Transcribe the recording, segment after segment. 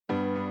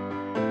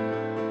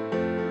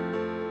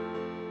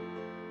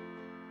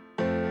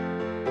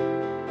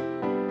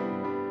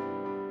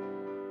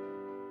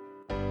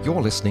You're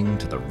listening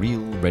to the Real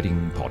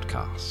Reading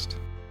Podcast.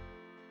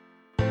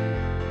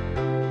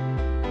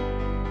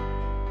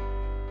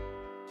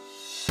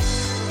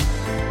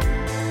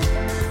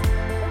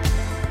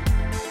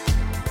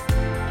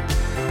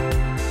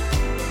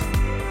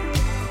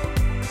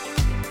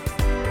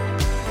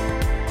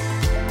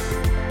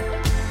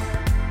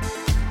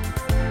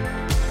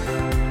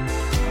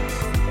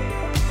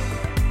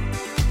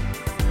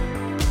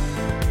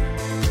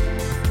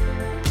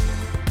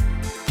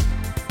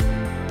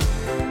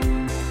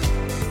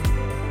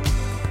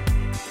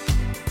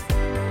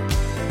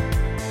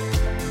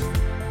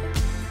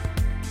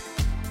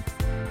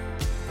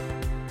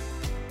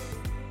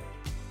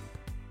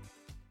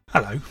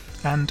 Hello,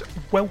 and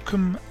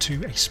welcome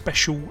to a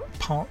special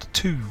part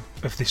 2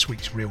 of this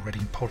week's Real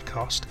Reading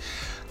podcast.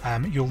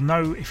 You'll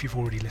know if you've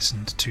already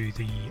listened to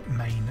the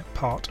main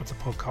part of the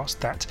podcast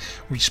that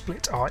we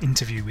split our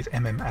interview with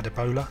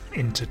Adebola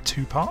into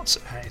 2 parts.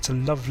 It's a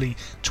lovely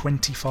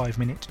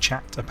 25-minute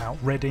chat about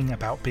Reading,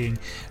 about being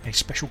a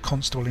special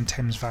constable in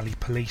Thames Valley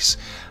Police,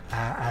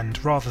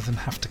 and rather than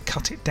have to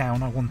cut it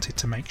down, I wanted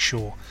to make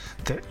sure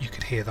that you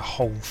could hear the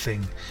whole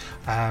thing.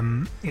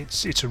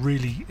 It's a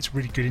really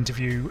good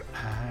interview.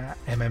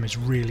 Is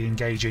really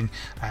engaging,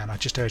 and I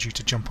just urge you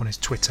to jump on his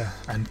Twitter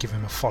and give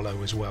him a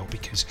follow as well,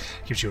 because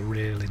it gives you a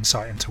real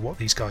insight into what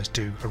these guys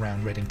do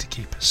around Reading to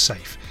keep us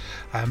safe.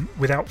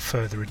 Without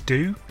further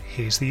ado,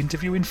 here's the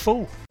interview in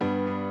full.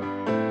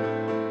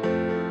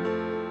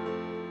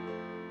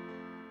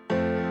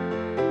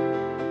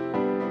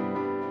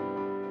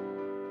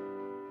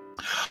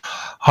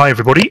 Hi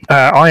everybody,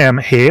 I am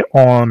here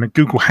on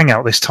Google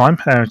Hangout this time,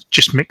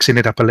 just mixing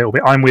it up a little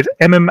bit. I'm with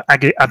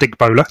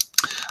Adebola.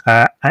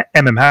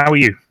 How are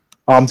you?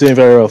 I'm doing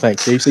very well,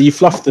 thank you. So you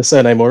fluffed the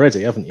surname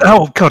already, haven't you?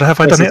 Oh God,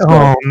 have I done it?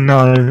 Oh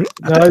no. No,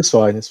 it's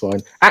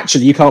fine.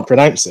 Actually, you can't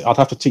pronounce it. I'd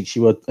have to teach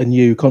you a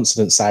new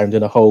consonant sound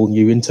in a whole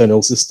new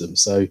internal system.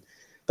 So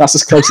that's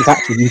as close as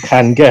actually you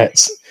can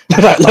get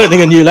without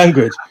learning a new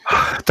language.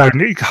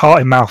 Don't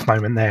heart in mouth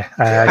moment there.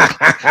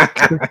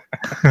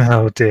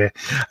 Oh dear.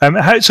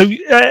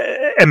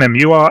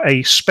 You are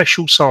a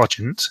special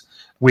sergeant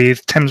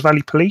with Thames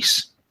Valley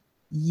Police?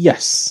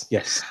 Yes.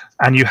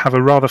 And you have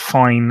a rather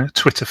fine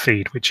Twitter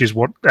feed, which is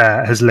what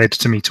has led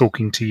to me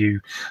talking to you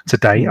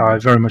today. I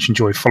very much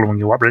enjoy following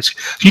your updates.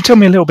 Can you tell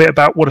me a little bit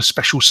about what a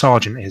special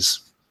sergeant is?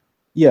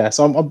 Yeah,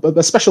 so I'm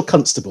a special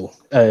constable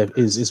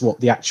is what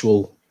the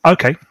actual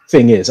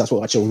thing is. That's what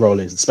the actual role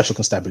is. The special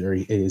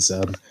constabulary is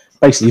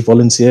basically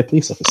volunteer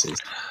police officers.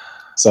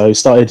 So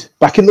started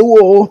back in the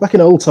war, back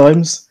in old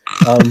times,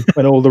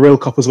 when all the real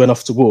coppers went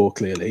off to war,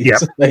 clearly. Yep.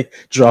 So they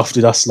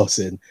drafted us lot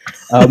in.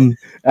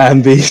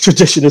 And the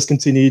tradition has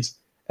continued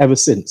ever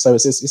since. So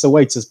it's a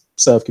way to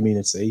serve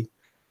community.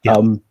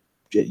 Yep.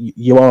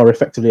 You are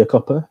effectively a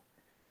copper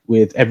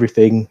with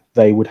everything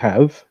they would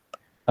have.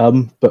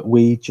 But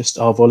we just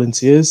are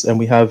volunteers, and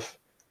we have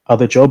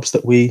other jobs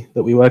that we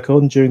work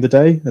on during the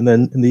day. And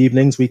then in the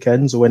evenings,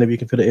 weekends, or whenever you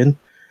can fit it in,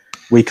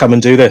 we come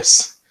and do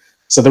this.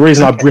 So the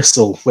reason I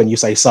bristle when you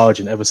say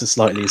sergeant ever so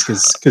slightly is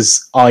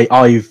because I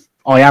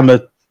am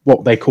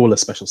what they call a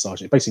special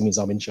sergeant. It basically means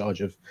I'm in charge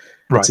of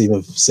a team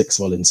of 6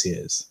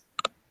 volunteers.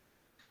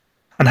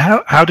 And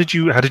how did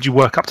you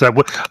work up to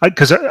that?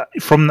 Because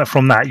from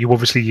that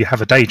you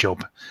have a day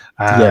job.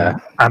 And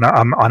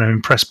I'm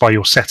impressed by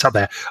your setup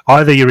there.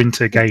 Either you're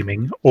into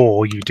gaming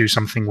or you do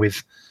something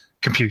with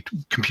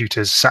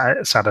computers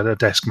sat at a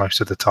desk most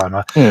of the time.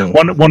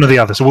 One or the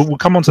other. So we'll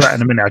come on to that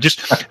in a minute.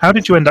 How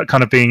did you end up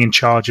kind of being in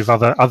charge of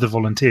other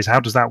volunteers? How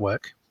does that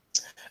work?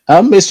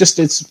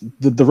 It's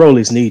the role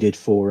is needed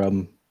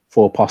for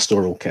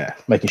pastoral care,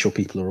 making sure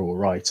people are all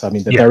right. I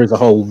mean, there is a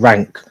whole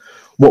rank,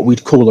 what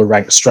we'd call a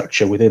rank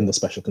structure within the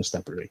special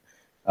constabulary.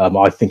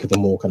 I think of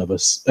them more kind of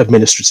as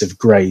administrative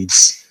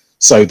grades,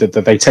 so that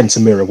they tend to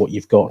mirror what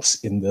you've got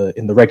in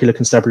the regular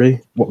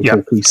constabulary, what we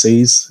call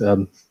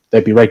PCs.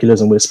 They'd be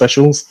regulars and we're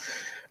specials.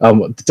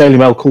 The Daily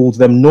Mail called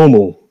them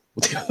normal.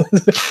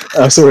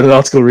 I saw in an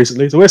article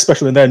recently. So we're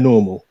special and they're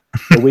normal.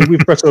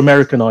 We've got to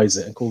Americanize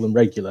it and call them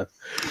regular.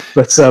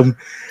 But the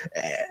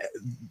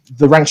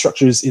rank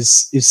structure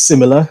is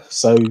similar.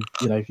 So,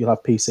 you'll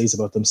have PCs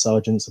above them,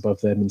 sergeants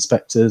above them,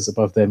 inspectors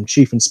above them,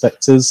 chief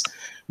inspectors.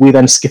 We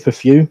then skip a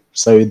few.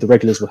 So the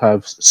regulars will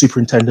have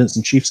superintendents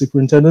and chief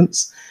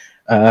superintendents,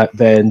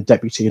 then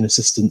deputy and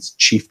assistant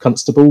chief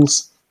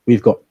constables.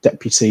 We've got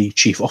deputy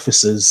chief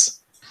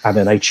officers, and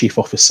then a chief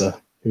officer,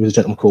 who was a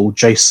gentleman called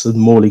Jason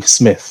Morley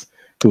Smith,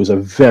 who was a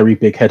very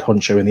big head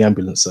honcho in the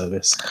ambulance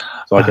service.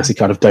 So I guess he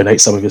kind of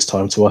donates some of his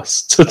time to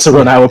us to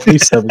run our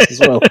police service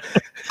as well.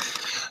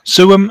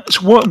 So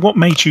what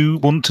made you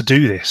want to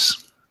do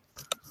this?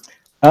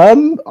 I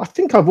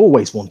think I've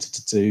always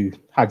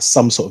had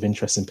some sort of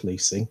interest in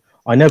policing.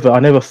 I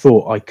never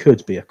thought I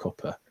could be a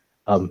copper.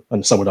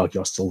 And some would argue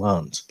I still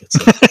aren't. But,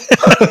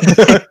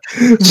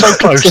 so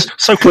close.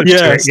 So close.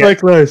 Yeah, so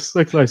close.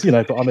 But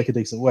I make a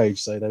decent wage,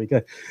 so there we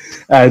go.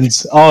 And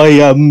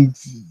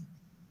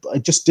I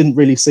just didn't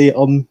really see it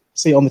on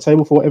the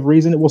table for whatever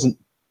reason.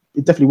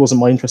 It definitely wasn't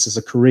my interest as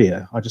a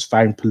career. I just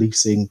found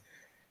policing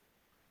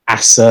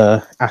as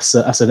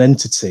an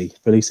entity,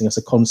 policing as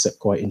a concept,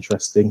 quite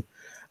interesting.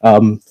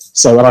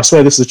 So, and I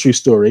swear this is a true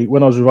story.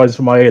 When I was revising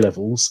for my A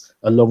levels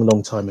a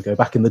long time ago,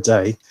 back in the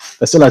day,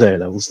 I still had A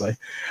levels though.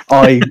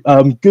 I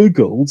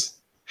Googled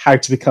how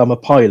to become a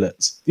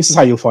pilot. This is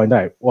how you'll find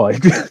out why.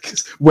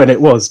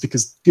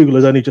 because Google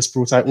had only just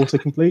brought out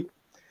autocomplete.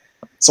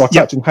 So I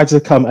typed in how to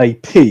become a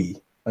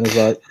P, and it was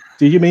like,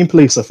 do you mean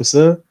police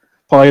officer,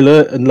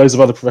 pilot, and loads of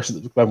other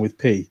professions that began with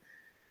P?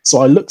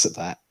 So I looked at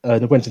that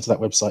and I went into that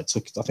website.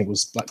 I think it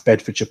was like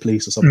Bedfordshire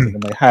Police or something,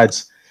 and they had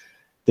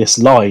this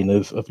line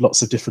of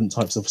lots of different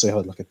types of, say,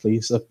 like a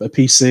police, a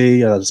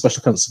PC, a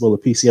special constable, a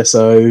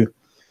PCSO,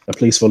 a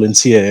police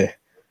volunteer,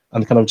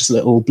 and kind of just a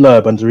little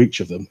blurb under each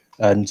of them.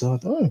 And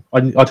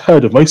I'd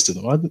heard of most of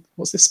them.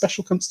 What's this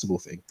special constable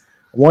thing?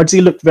 Why does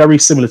he look very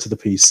similar to the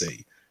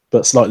PC,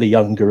 but slightly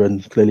younger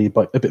and clearly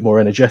a bit more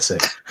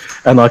energetic?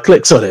 And I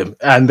clicked on him,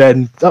 and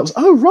then that was,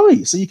 oh,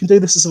 right, so you can do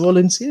this as a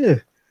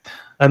volunteer.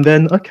 And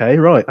then, okay,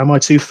 right, am I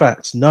too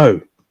fat?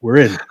 No, we're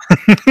in.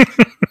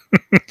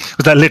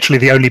 Was that literally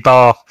the only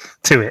bar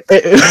to it?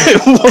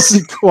 It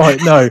wasn't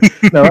quite. No.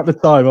 At the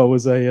time, I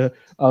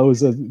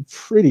was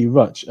pretty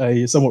much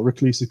a somewhat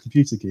reclusive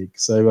computer geek.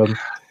 So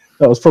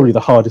that was probably the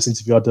hardest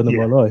interview I'd done in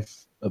my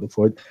life at the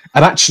point.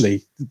 And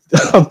actually,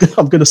 I'm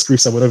going to screw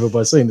someone over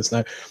by saying this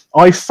now.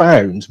 I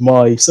found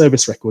my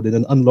service record in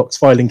an unlocked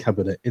filing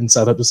cabinet in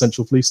Southampton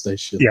Central Police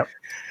Station. Yeah.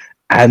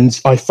 And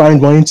I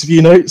found my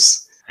interview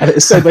notes, and it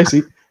said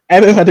basically,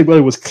 Emma Haddock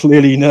was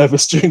clearly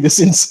nervous during this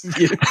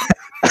interview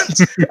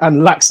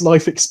and lacks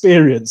life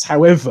experience.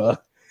 However,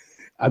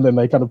 and then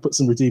they kind of put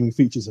some redeeming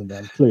features in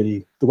there.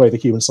 Clearly, the way the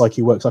human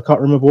psyche works, I can't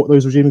remember what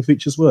those redeeming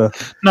features were.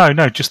 No,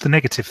 just the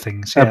negative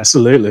things. Yeah.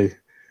 Absolutely.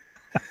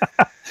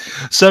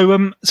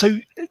 So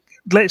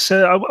let's.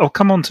 I'll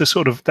come on to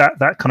sort of that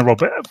kind of role,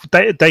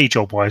 but day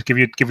job wise, give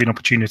you an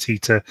opportunity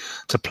to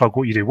plug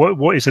what you do.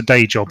 What is a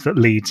day job that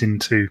leads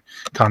into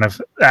kind of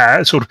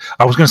sort of?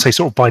 I was going to say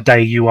sort of by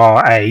day you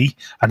are and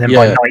then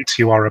by night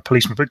you are a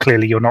policeman, but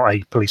clearly you're not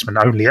a policeman.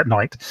 Only at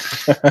night.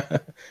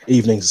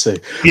 Evenings too.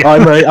 Yeah.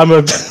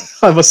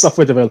 I'm a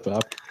software developer,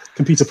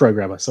 computer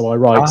programmer. So I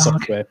write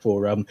software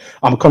for. I'm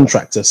a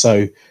contractor,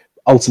 so.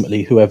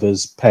 Ultimately,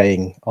 whoever's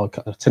paying, I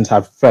tend to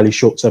have fairly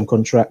short-term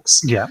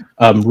contracts. Yeah.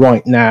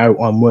 Right now,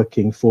 I'm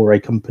working for a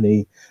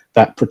company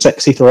that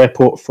protects Heathrow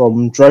Airport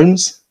from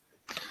drones,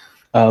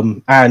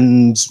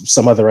 and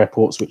some other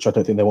airports, which I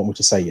don't think they want me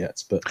to say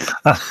yet. But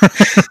that's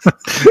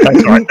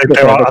right.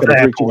 There are other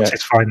airports.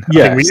 It's fine.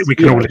 Yeah, we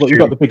can all. We've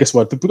got the biggest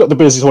one. We've got the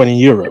busiest one in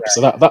Europe,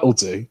 so that'll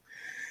do.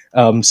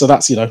 So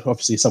that's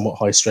obviously somewhat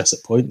high stress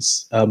at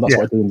points. That's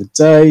what I do in the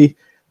day.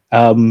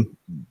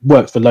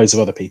 Work for loads of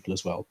other people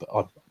as well, but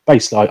I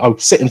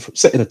sit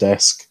in a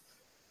desk,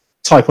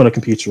 type on a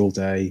computer all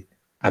day,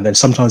 and then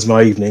sometimes in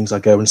my evenings I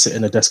go and sit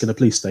in a desk in a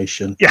police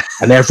station. Yeah.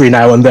 And every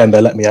now and then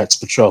they let me out to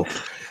patrol.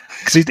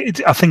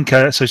 Because I think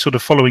so. Sort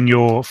of following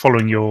your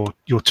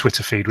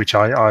Twitter feed, which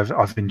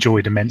I've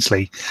enjoyed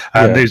immensely.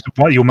 There's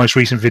your most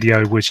recent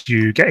video was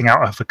you getting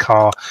out of a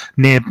car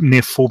near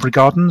Forbury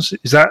Gardens.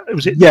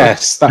 Was it?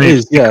 Yes, that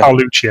is. Yeah,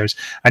 Carluccio's,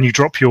 and you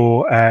drop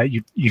your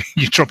you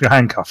drop your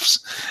handcuffs.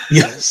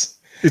 Yes,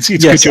 it's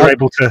good you're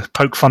able to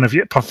poke fun at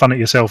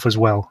yourself as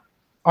well.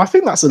 I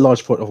think that's a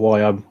large point of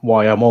why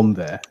I'm on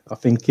there. I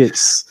think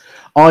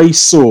I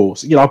saw.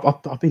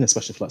 I've been a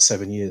specialist for like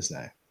 7 years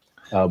now.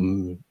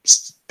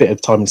 Bit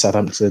of time in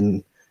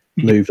Southampton,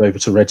 moved over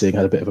to Reading,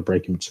 had a bit of a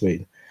break in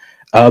between,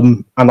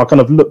 and I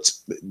kind of looked.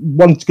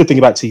 One good thing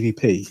about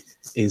TVP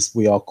is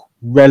we are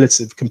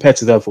relative compared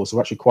to the other force.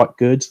 We're actually quite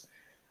good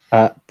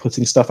at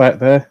putting stuff out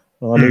there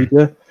on our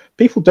media.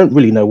 People don't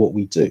really know what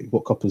we do,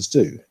 what coppers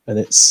do, and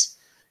it's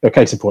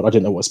case in point. I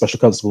didn't know what a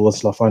special constable was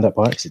until I found out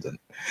by accident.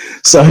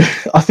 So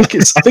I think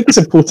it's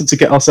important to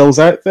get ourselves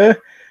out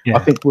there. Yeah. I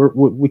think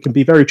we can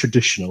be very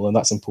traditional, and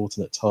that's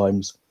important at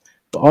times.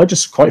 But I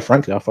just, quite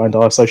frankly, I find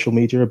our social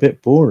media a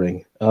bit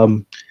boring.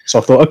 So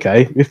I thought,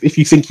 okay, if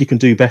you think you can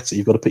do better,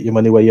 you've got to put your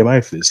money where your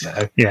mouth is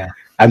now. Yeah.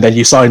 And then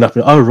you sign up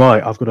and, oh,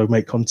 right, I've got to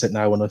make content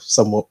now on a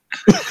somewhat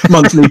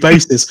monthly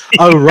basis.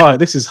 Oh, right,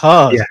 this is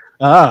hard. Yeah.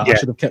 I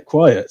should have kept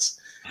quiet.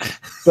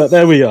 But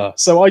there we are.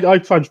 So I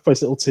try to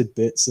post little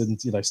tidbits and,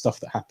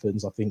 stuff that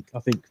happens. I think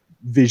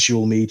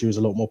visual media is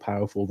a lot more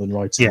powerful than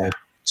writing a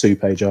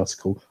 2-page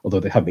article, although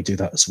they have me do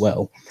that as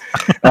well.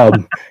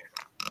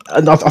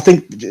 And I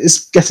think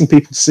it's getting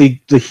people to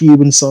see the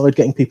human side,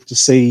 getting people to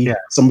see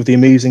some of the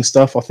amusing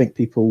stuff. I think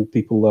people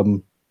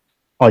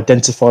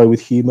identify with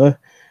humour.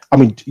 I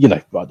mean,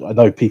 I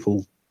know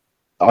people.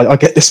 I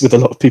get this with a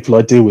lot of people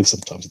I deal with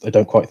sometimes. They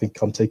don't quite think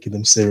I'm taking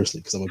them seriously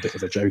because I'm a bit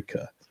of a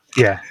joker.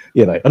 Yeah.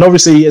 And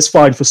obviously it's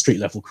fine for street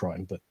level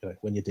crime, but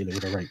when you're dealing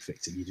with a rape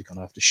victim, you kind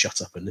of have to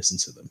shut up and listen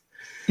to them.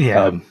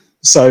 Yeah.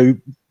 So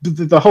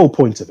the whole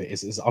point of it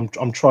is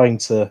I'm trying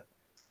to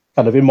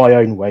kind of in my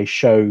own way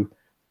show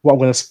what I'm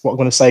going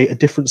to say a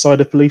different side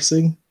of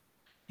policing.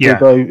 Yeah.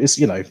 Although it's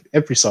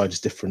every side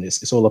is different.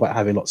 It's all about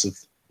having lots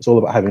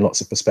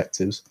of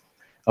perspectives.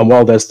 And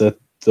while there's the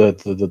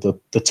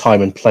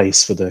time and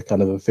place for the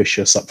kind of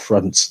officious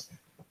upfront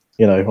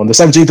You know, on the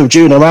 17th of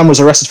June, a man was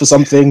arrested for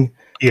something.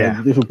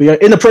 Yeah. It would be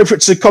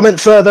inappropriate to comment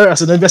further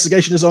as an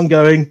investigation is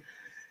ongoing,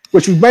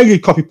 which we mainly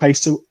copy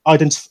paste to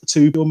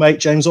your mate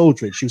James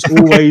Aldridge, who's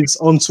always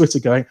on Twitter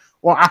going,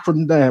 "What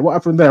happened there? What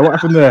happened there? What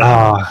happened there?"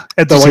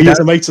 So he's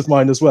a mate of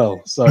mine as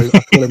well. So I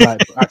call him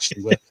out. But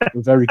actually, we're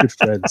very good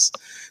friends.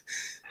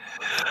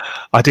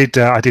 I did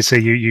see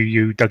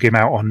you dug him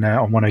out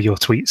on one of your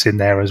tweets in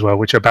there as well,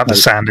 which about the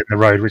sand in the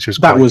road, which was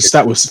that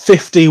was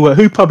 50 words.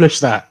 Who published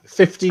that?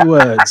 50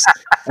 words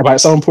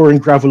about someone pouring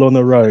gravel on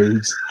the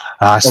road.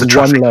 It's the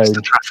traffic. It's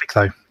the traffic,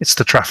 though. It's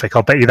the traffic.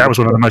 I'll bet you that was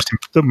one of the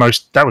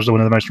most. That was one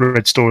of the most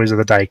read stories of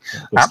the day.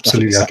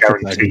 Absolutely, I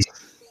guarantee.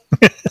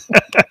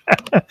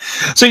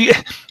 So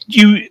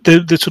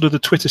the sort of the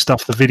Twitter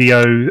stuff, the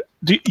video,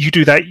 you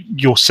do that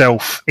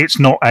yourself. It's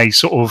not a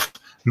sort of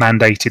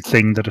mandated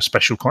thing that a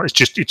special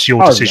it's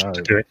your decision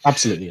to do it.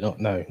 Absolutely not.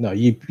 No.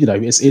 You know,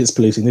 it's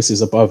policing. This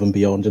is above and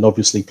beyond, and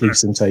obviously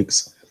policing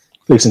takes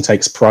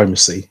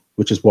primacy,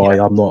 which is why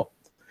I'm not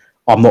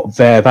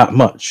there that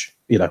much.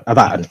 You know,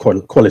 that and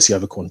quality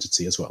over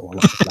quantity as well. I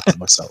like to flatter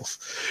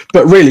myself,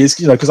 but really, it's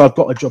because I've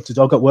got a job to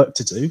do, I've got work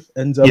to do,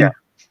 and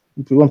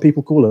when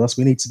people call on us,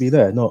 we need to be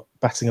there, not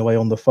batting away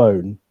on the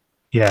phone.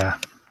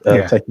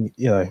 Taking,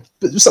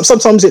 but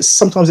sometimes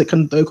it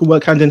can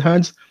work hand in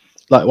hand.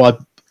 Like,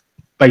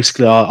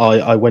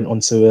 I went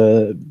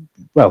onto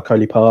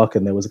Coley Park,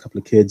 and there was a couple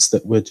of kids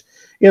that would,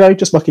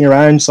 just mucking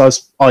around. So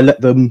I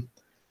let them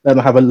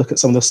have a look at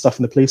some of the stuff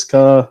in the police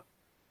car.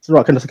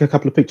 So can I take a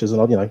couple of pictures?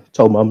 And I,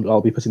 told them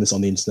I'll be putting this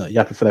on the internet. You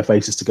happy for their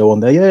faces to go on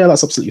there? Yeah,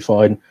 that's absolutely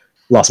fine.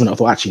 Last minute, I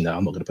thought, actually, no,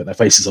 I'm not going to put their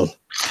faces on.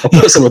 I'll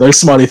put some of those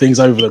smiley things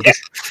over them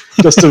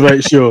just to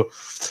make sure.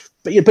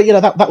 But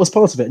that was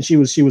part of it, and she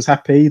was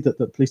happy that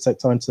the police take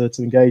time to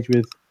engage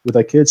with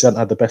their kids. They hadn't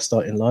had the best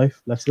start in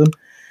life, bless them.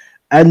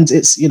 And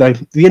it's the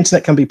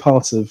internet can be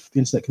part of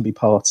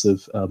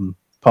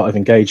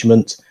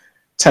engagement.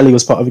 Telly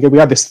was part of it. We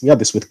had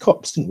this with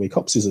Cops, didn't we?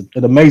 Cops is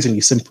an amazingly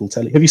simple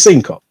telly. Have you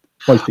seen Cops?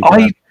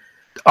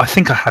 I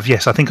think I have.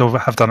 Yes, I think I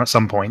have done at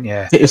some point.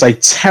 Yeah, it is a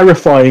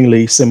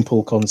terrifyingly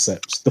simple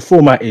concept. The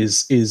format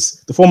is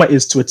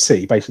to a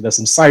T. Basically, there's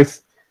some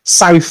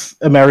South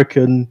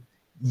American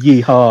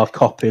yeehaw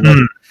cop in a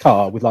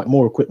car with like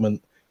more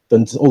equipment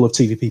than all of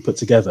TVP put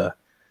together.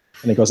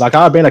 And he goes like,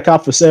 "I've been a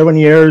cop for 7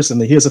 years," and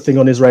here's a thing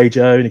on his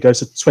radio, and he goes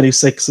to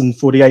 26th and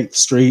 48th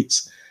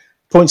Street,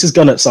 points his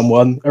gun at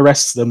someone,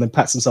 arrests them, then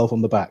pats himself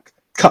on the back.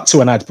 Cut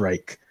to an ad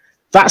break.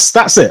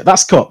 That's it.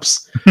 That's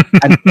Cops.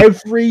 And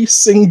every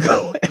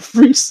single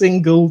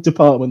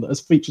department that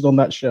has featured on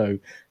that show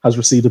has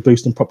received a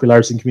boost in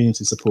popularity and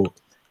community support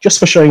just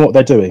for showing what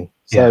they're doing.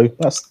 So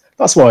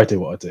that's why I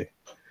do what I do.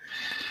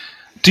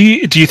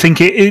 Do you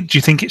think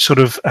it sort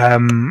of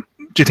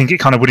do you think it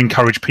kind of would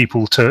encourage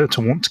people to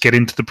want to get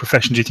into the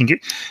profession? Do you think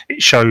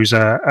it shows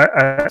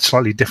a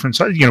slightly different,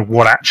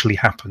 what actually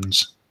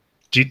happens?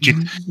 Do you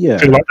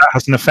feel like that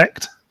has an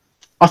effect?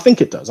 I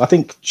think it does. I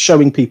think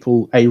showing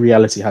people a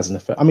reality has an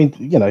effect. I mean,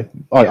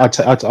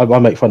 I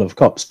make fun of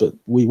Cops, but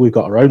we've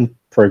got our own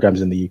programs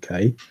in the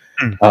UK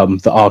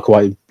that are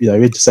quite,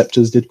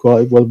 Interceptors did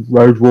quite well,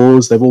 Road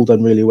Wars, they've all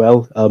done really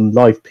well.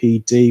 Live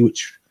PD,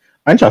 which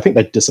actually I think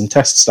they did some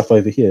test stuff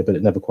over here, but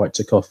it never quite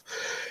took off.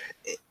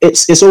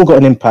 It's all got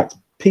an impact.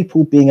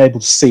 People being able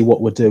to see what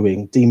we're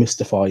doing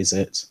demystifies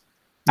it,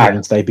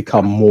 and they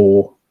become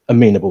more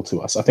amenable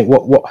to us. I think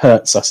what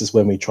hurts us is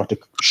when we try to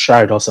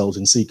shroud ourselves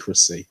in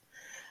secrecy.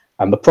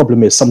 And the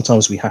problem is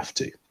sometimes we have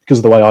to, because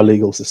of the way our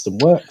legal system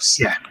works.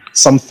 Yeah.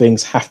 Some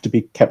things have to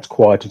be kept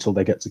quiet until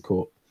they get to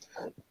court.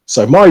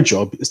 So my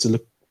job is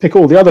to pick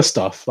all the other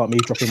stuff, like me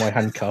dropping my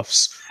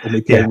handcuffs or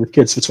me playing with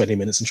kids for 20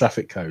 minutes and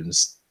traffic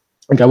cones,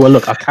 and go, well,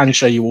 look, I can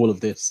show you all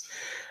of this.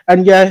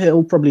 And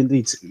it'll probably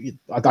lead to,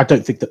 I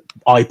don't think that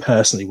I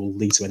personally will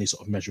lead to any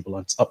sort of measurable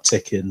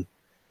uptick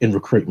in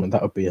recruitment.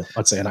 That would be,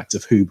 I'd say, an act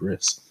of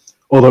hubris.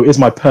 Although it is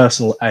my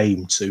personal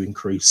aim to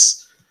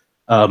increase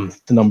the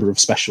number of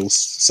specials,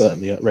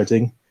 certainly at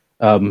Reading,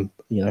 and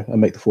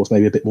make the force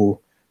maybe a bit more,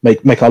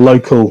 make our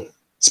local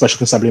special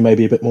constabulary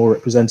maybe a bit more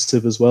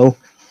representative as well.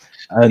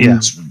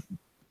 And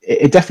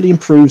it definitely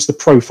improves the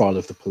profile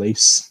of the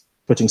police,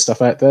 putting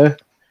stuff out there.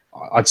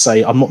 I'd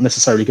say I'm not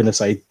necessarily going to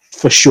say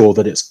for sure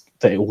that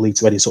it will lead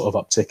to any sort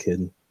of uptick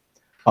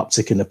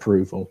in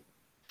approval.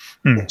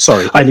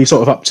 Sorry, any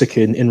sort of uptick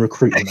in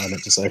recruitment, I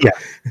meant to say.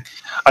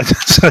 I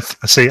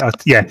see.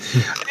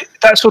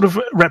 That sort of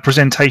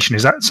representation,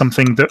 is that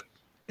something that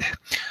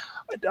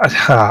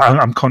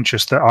I'm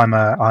conscious that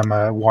I'm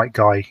a white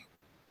guy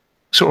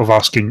sort of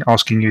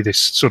asking you this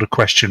sort of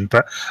question,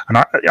 and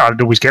I'd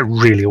always get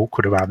really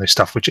awkward around this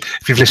stuff. Which,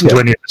 if you've listened to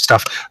any of the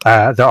stuff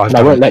that I've done,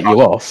 I won't let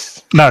you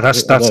off. No,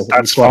 that's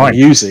fine. I'm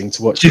using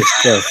to watch this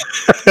show.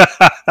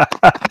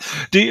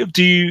 Do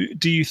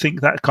you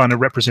think that kind of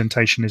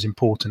representation is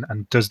important,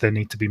 and does there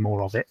need to be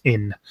more of it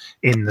in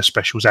the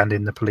specials and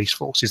in the police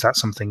force? Is that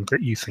something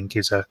that you think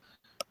is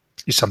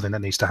something that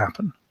needs to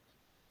happen?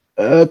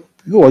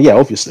 Well, yeah,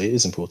 obviously it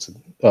is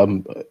important.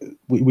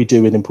 We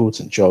do an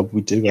important job.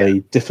 We do a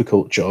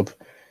difficult job.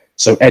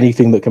 So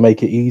anything that can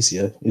make it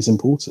easier is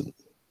important.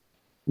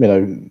 You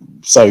know,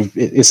 so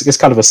it's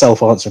kind of a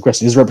self-answering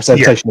question. Is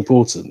representation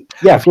important?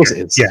 Yeah, of course it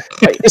is. Yeah.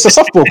 It's a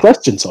softball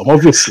question, Tom,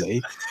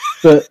 obviously,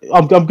 but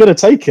I'm going to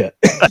take it.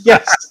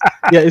 Yes,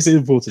 yeah, it's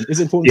important. Is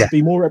it important to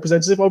be more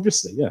representative?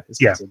 Obviously, yeah, it's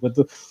better. But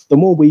the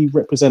more we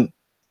represent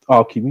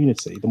our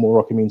community, the more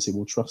our community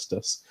will trust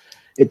us.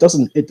 It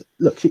doesn't.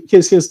 Look,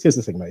 here's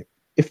the thing, mate.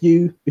 If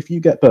you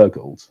get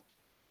burgled,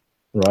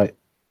 right,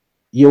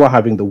 you are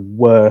having the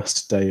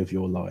worst day of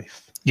your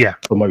life. Yeah,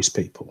 for most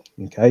people.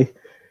 Okay.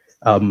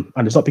 And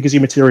it's not because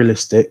you're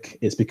materialistic,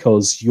 it's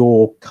because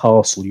your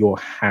castle, your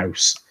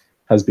house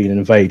has been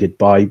invaded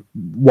by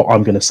what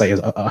I'm going to say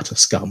is utter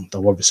scum,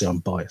 though obviously I'm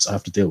biased. I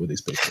have to deal with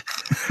these people.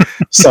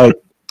 So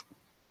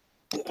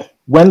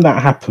when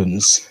that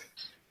happens,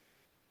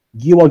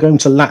 you are going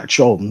to latch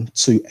on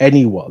to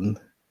anyone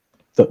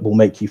that will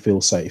make you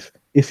feel safe.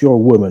 If you're a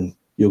woman,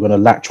 you're going to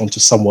latch on to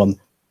someone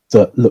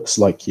that looks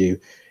like you.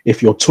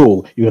 If you're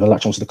tall, you're going to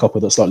latch on to the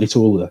couple that's slightly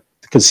taller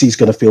because he's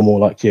going to feel more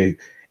like you.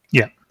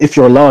 Yeah. If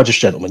you're a larger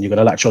gentleman, you're going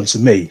to latch on to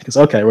me because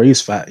okay, well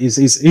he's fat,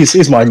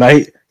 he's my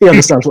mate. He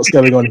understands what's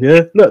going on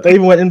here. Look, they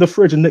even went in the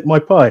fridge and nicked my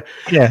pie.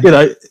 Yeah. You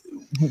know,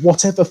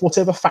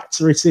 whatever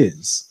factor it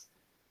is,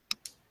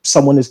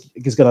 someone is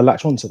going to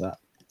latch on to that.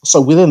 So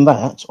within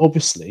that,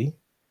 obviously,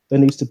 there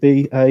needs to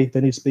be a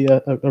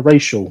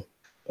racial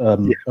a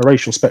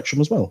racial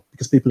spectrum as well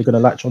because people are going to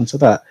latch on to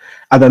that.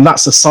 And then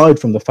that's aside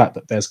from the fact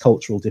that there's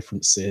cultural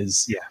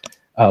differences. Yeah.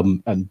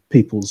 And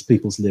people's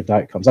lived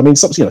outcomes. I mean,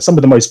 some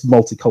of the most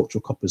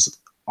multicultural coppers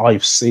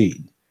I've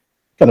seen,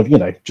 kind of,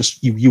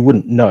 just you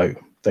wouldn't know.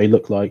 They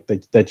look like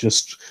they're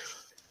just,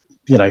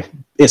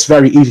 it's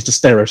very easy to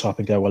stereotype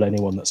and go, well,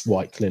 anyone that's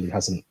white clearly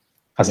hasn't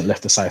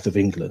left the south of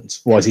England.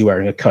 Why is he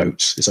wearing a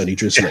coat? It's only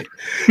drizzling.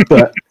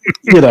 But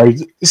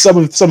some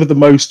of the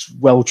most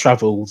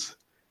well-travelled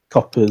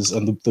coppers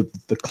and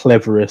the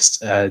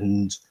cleverest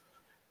and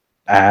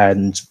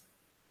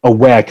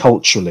aware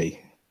culturally,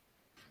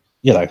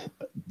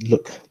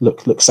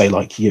 look say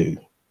like you.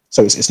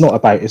 So it's not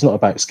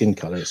about skin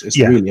color. It's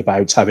really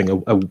about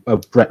having a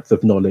breadth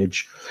of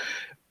knowledge.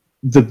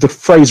 The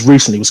phrase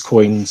recently was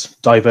coined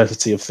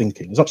diversity of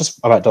thinking. It's not just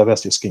about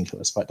diversity of skin color,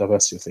 it's about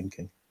diversity of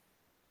thinking.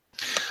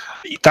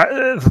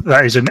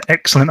 That is an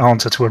excellent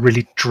answer to a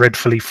really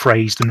dreadfully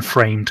phrased and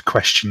framed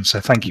question. So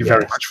thank you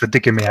very much for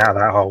digging me out of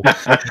that hole.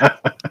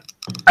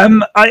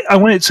 I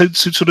wanted to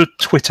sort of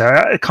Twitter.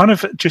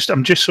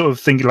 I'm just sort of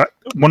thinking, like,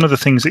 one of the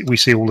things that we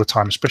see all the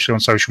time, especially on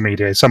social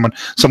media, is someone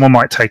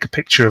might take a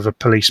picture of a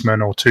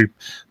policeman or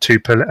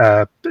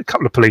a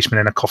couple of policemen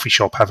in a coffee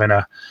shop having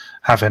a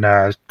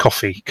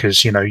coffee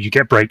because you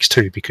get breaks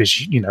too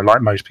because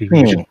like most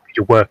people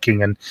you're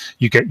working and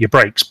you get your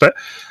breaks, but.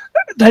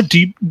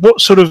 Obviously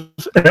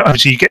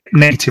you get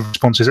negative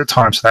responses at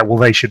times to that. Well,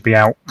 they should be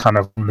out kind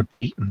of on the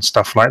beat and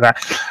stuff like that.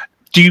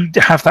 Do you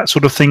have that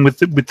sort of thing with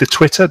the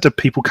Twitter? Do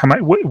people come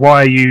out?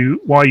 Why are you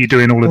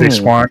doing all of this?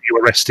 Why aren't you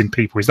arresting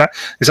people? Is that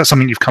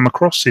something you've come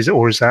across? Is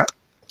that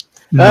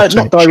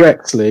not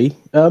directly?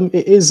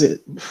 It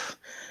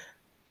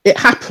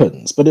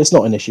happens, but it's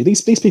not an issue.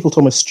 These people,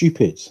 Tom, are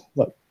stupid.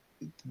 Like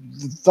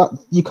that,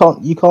 you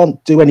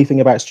can't do anything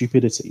about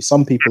stupidity.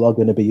 Some people are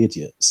going to be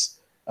idiots.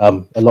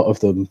 A lot of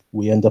them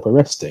we end up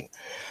arresting,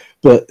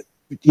 but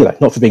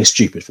not for being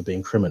stupid, for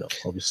being criminal.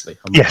 Obviously,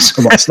 yes.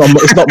 It's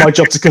not my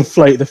job to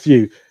conflate the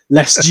few,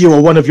 lest you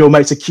or one of your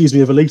mates accuse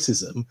me of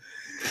elitism.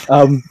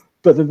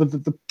 But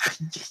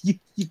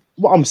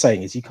what I'm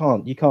saying is, you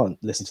can't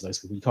listen to those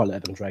people. You can't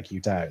let them drag you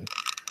down.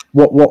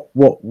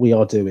 What we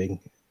are doing,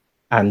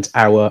 and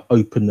our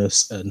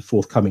openness and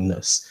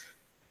forthcomingness,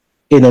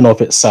 in and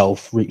of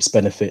itself reaps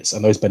benefits,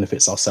 and those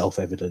benefits are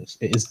self-evident.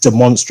 It is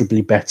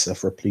demonstrably better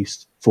for a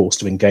police force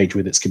to engage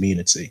with its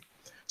community.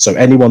 So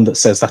anyone that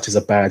says that is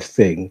a bad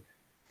thing,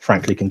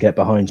 frankly, can get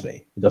behind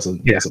me. It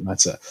doesn't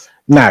matter.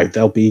 Now,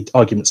 there'll be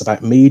arguments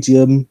about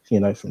medium. For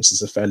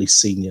instance, a fairly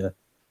senior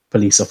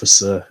police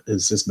officer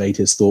has made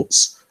his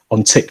thoughts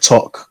on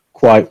TikTok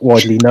quite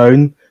widely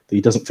known, that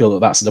he doesn't feel that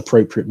that's an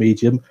appropriate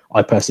medium.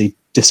 I personally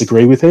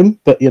disagree with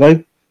him, but,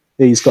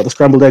 he's got the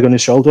scrambled egg on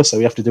his shoulder, so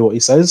we have to do what he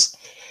says.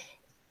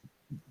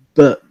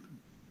 But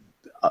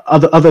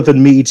other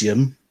than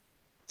medium,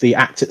 the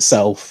act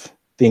itself,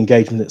 the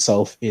engagement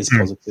itself is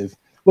positive.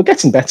 We're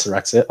getting better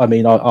at it. I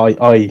mean,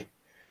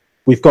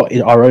 we've got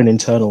our own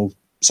internal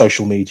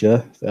social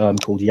media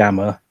called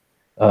Yammer.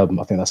 I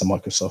think that's a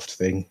Microsoft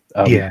thing.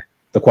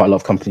 That quite a lot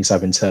of companies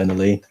have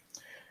internally.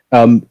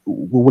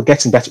 We're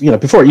getting better.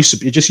 Before it used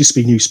to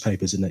be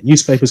newspapers, isn't it?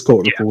 Newspapers,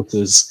 court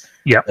reporters,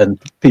 and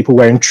people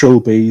wearing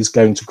trilbies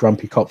going to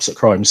grumpy cops at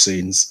crime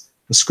scenes.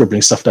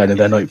 Scribbling stuff down in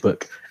their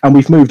notebook, and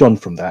we've moved on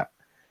from that.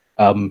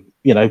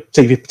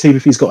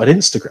 TVP's got an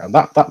Instagram.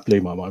 That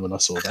blew my mind when I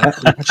saw that.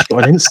 We've actually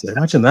got an Insta.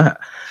 Imagine that.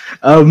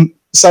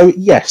 So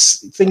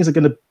yes, things are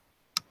going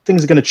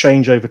to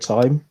change over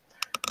time.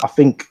 I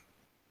think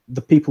the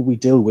people we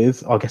deal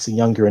with are getting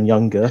younger and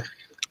younger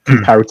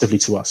comparatively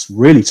to us.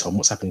 Really, Tom,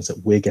 what's happening is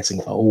that we're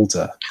getting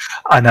older.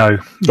 I know.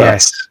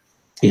 But,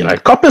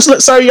 yes. Coppers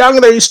look so young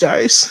these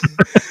days.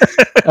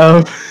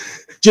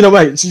 you know,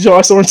 mate? Do you know what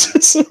I saw on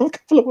Twitter a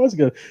couple of hours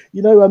ago?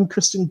 You know,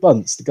 Christian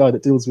Bunce, the guy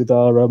that deals with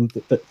our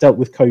that dealt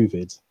with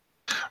COVID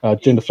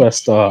during the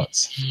first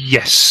start.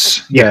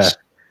 Yes.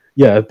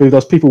 Yeah, but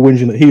there's people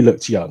whinging that he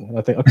looked young. And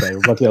I think, okay,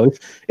 well,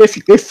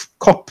 if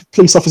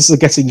police officers are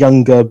getting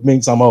younger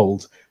means I'm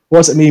old, what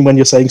does it mean when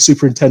you're saying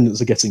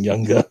superintendents are getting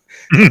younger?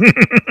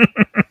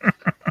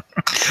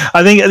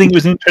 I think it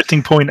was an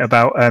interesting point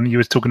about you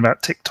were talking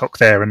about TikTok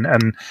there and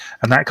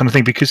that kind of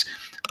thing, because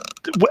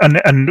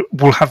and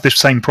we'll have this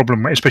same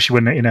problem, especially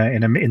when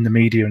in the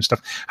media and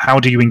stuff. How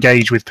do you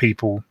engage with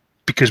people?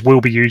 Because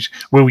we'll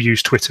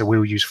use Twitter,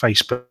 we'll use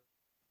Facebook.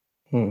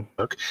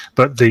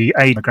 But the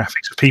age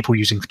demographics of people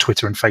using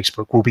Twitter and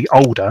Facebook will be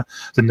older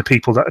than the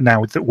people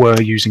that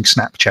were using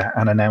Snapchat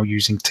and are now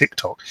using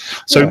TikTok.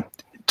 So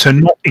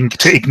to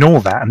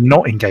ignore that and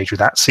not engage with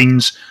that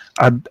seems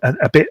a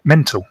bit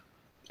mental.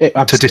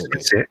 To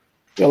dismiss it.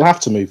 It will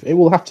have to move. It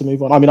will have to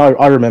move on. I mean,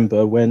 I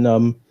remember when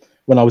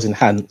I was in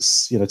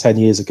Hants, 10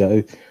 years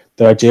ago,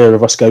 the idea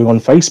of us going on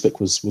Facebook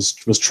was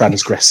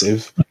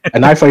transgressive,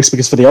 and now Facebook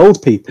is for the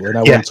old people, and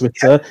now on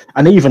Twitter,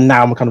 and even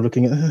now I'm kind of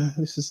looking at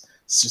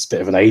it's just a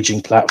bit of an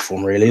aging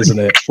platform, really, isn't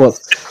it?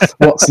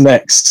 What's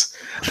next?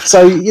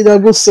 So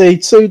we'll see.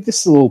 So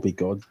this will all be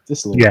good.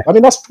 I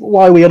mean, that's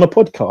why we're on a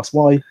podcast.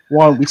 Why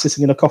aren't we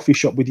sitting in a coffee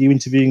shop with you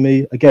interviewing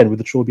me again with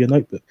the Trobia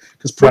notebook?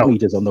 Because Print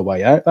Reader's on the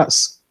way out.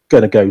 That's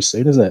going to go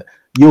soon, isn't it?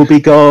 You'll be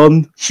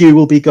gone, Hugh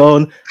will be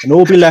gone, and all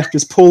will be left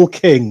is Paul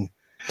King.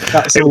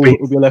 That's all that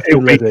will be left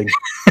in Reading.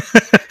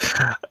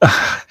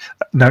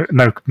 No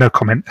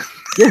comment.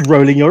 You're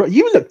rolling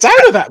you look down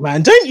at that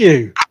man, don't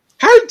you?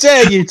 How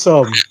dare you,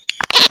 Tom?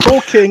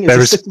 Paul King is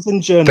a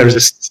citizen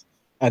journalist,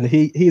 and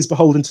he is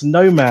beholden to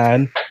no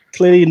man,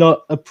 clearly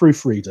not a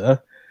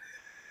proofreader.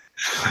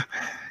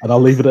 And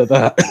I'll leave it at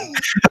that.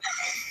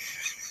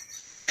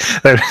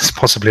 There is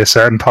possibly a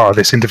certain part of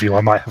this interview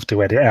I might have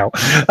to edit out.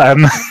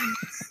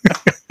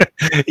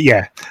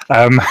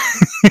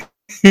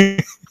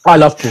 I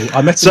love Paul.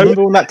 I met him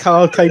when that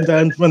car came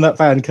down, when that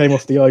van came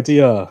off the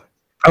IDR.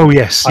 Oh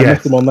yes, I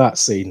met him on that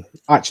scene.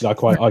 Actually,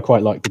 I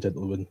quite like the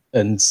gentleman,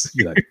 and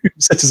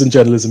citizen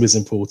journalism is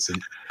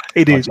important.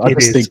 It is. I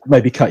just think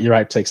maybe cut your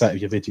outtakes out of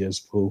your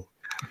videos, Paul.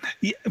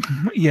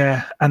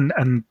 Yeah, and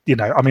I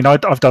mean,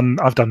 I've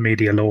done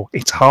media law.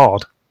 It's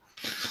hard.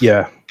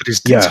 Yeah, but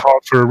it's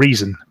hard for a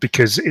reason,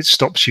 because it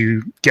stops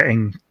you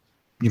getting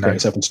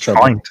yourself into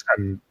trouble.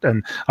 And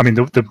I mean,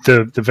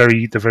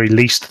 the very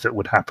least that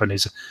would happen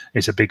is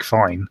a big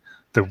fine.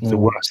 The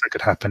worst that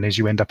could happen is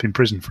you end up in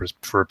prison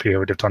for a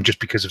period of time just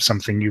because of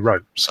something you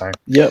wrote. So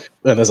and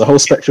there's a whole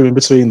spectrum in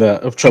between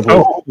that of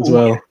trouble as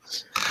well.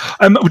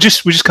 We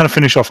just kind of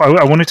finish off.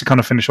 I wanted to kind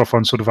of finish off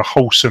on sort of a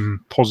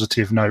wholesome,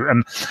 positive note,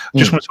 and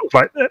just want to sort of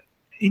like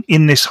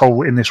in this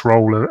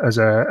role as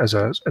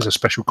a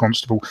special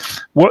constable,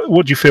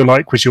 what do you feel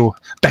like was your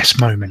best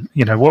moment?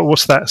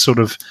 What's that sort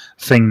of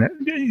thing that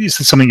is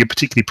something you're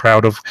particularly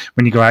proud of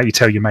when you go out? You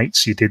tell your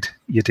mates you did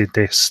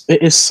this.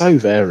 It is so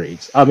varied.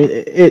 I mean,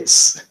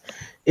 it's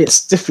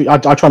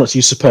different. I try not to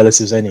use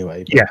superlatives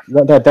anyway.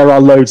 But there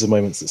are loads of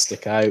moments that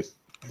stick out.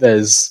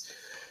 There's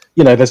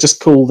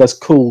just cool. There's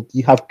cool.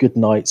 You have good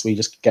nights where you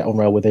just get on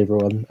well with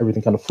everyone.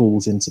 Everything kind of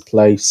falls into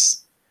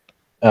place.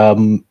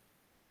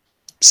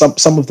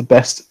 Some of the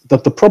best.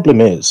 The problem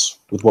is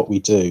with what we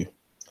do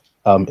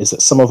is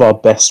that some of our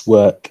best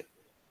work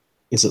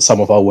is at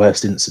some of our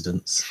worst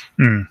incidents.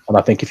 And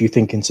I think if you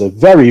think into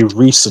very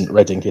recent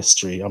Reading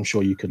history, I'm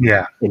sure you can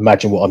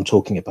imagine what I'm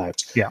talking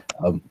about.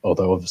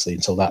 Although obviously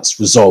until that's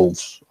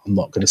resolved, I'm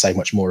not going to say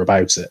much more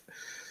about it.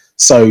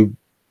 So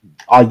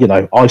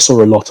I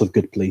saw a lot of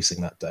good policing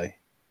that day,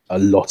 a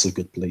lot of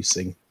good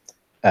policing,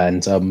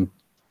 and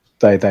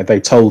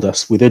they told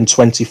us within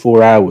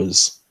 24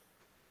 hours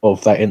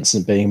of that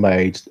incident being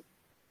made,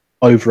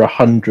 over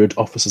 100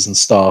 officers and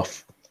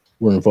staff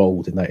were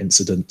involved in that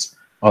incident,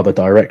 either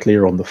directly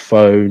or on the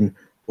phone,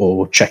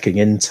 or checking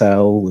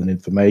intel and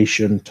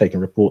information, taking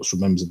reports from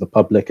members of the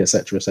public,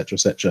 etc., etc.,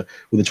 etc.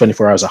 Within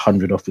 24 hours,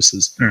 100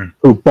 officers,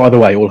 who, by the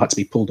way, all had to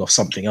be pulled off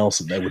something else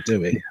that they were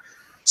doing.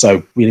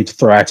 So we need to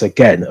throw out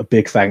again a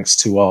big thanks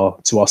to our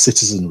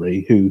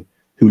citizenry who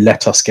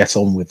let us get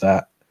on with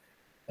that,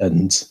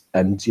 and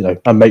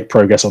make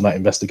progress on that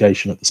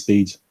investigation at the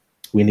speed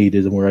we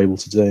needed and were able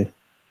to do.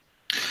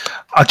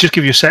 I'll just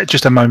give you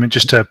just a moment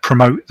just to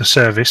promote the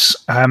service.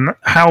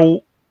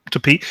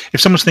 If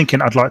someone's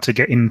thinking, I'd like to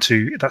get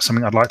into, that's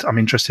something I'm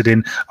interested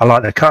in, I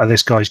like the cut of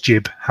this guy's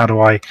jib, how do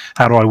I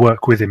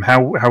work with him?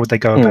 How would they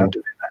go about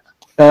doing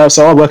that?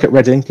 So I work at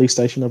Reading Police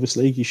Station,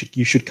 obviously.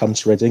 You should come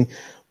to Reading.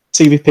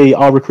 TVP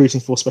are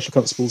recruiting for special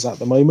constables at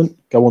the moment.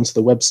 Go onto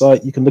the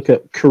website. You can look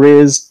at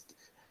careers,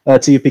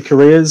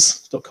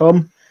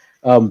 tvpcareers.com.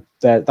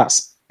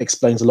 That's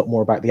explains a lot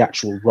more about the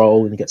actual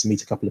role, and you get to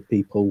meet a couple of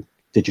people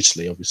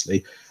digitally,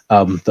 obviously,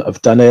 that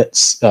have done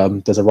it.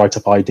 There's a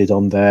write-up I did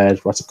on there, a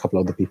couple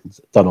of other people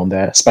done on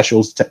there,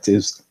 specials,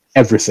 detectives,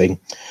 everything.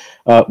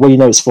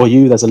 It's for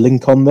you, there's a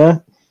link on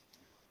there,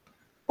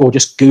 or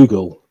just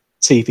Google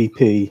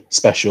TVP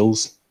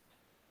specials.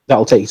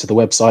 that'll take you to the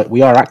website.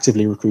 We are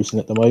actively recruiting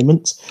at the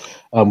moment.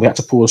 We had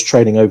to pause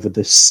training over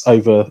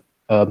the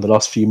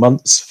last few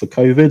months for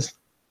COVID,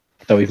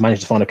 though we've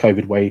managed to find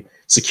a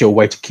secure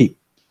way to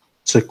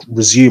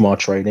resume our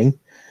training.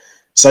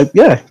 So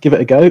yeah, give it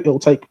a go. It'll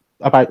take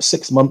about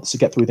 6 months to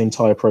get through the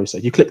entire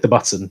process. You click the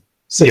button,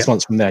 6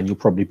 months from then, you'll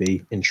probably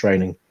be in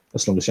training,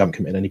 as long as you haven't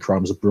committed any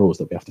crimes abroad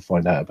that we have to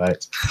find out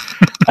about.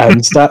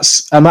 And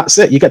that's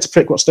it. You get to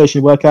pick what station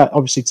you work at.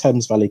 Obviously,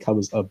 Thames Valley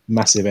covers a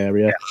massive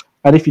area. Yeah.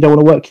 And if you don't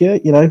want to work here,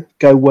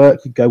 go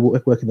work. You go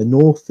work in the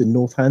north, in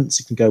North Hants.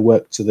 You can go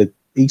work to the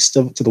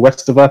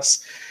west of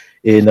us,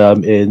 in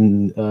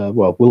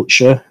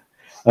Wiltshire.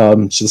 To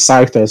the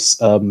south,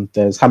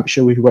 there's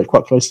Hampshire, we work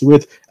quite closely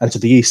with, and to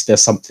the east,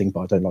 there's something, but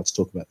I don't like to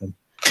talk about them.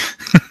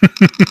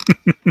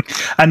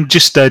 And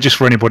just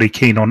for anybody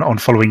keen on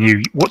following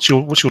you, what's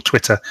your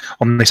Twitter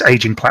on this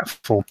aging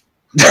platform?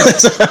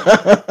 It's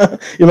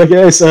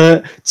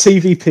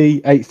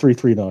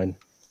TVP8339.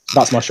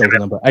 That's my shoulder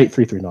number,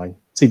 8339.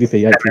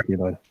 TVP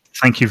 8339.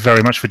 Thank you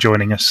very much for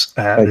joining us.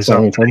 Thanks,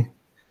 Tom.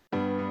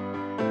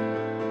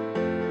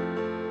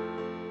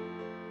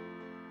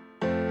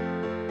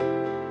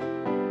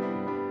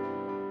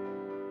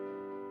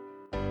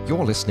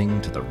 You're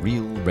listening to the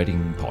Real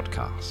Reading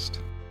Podcast.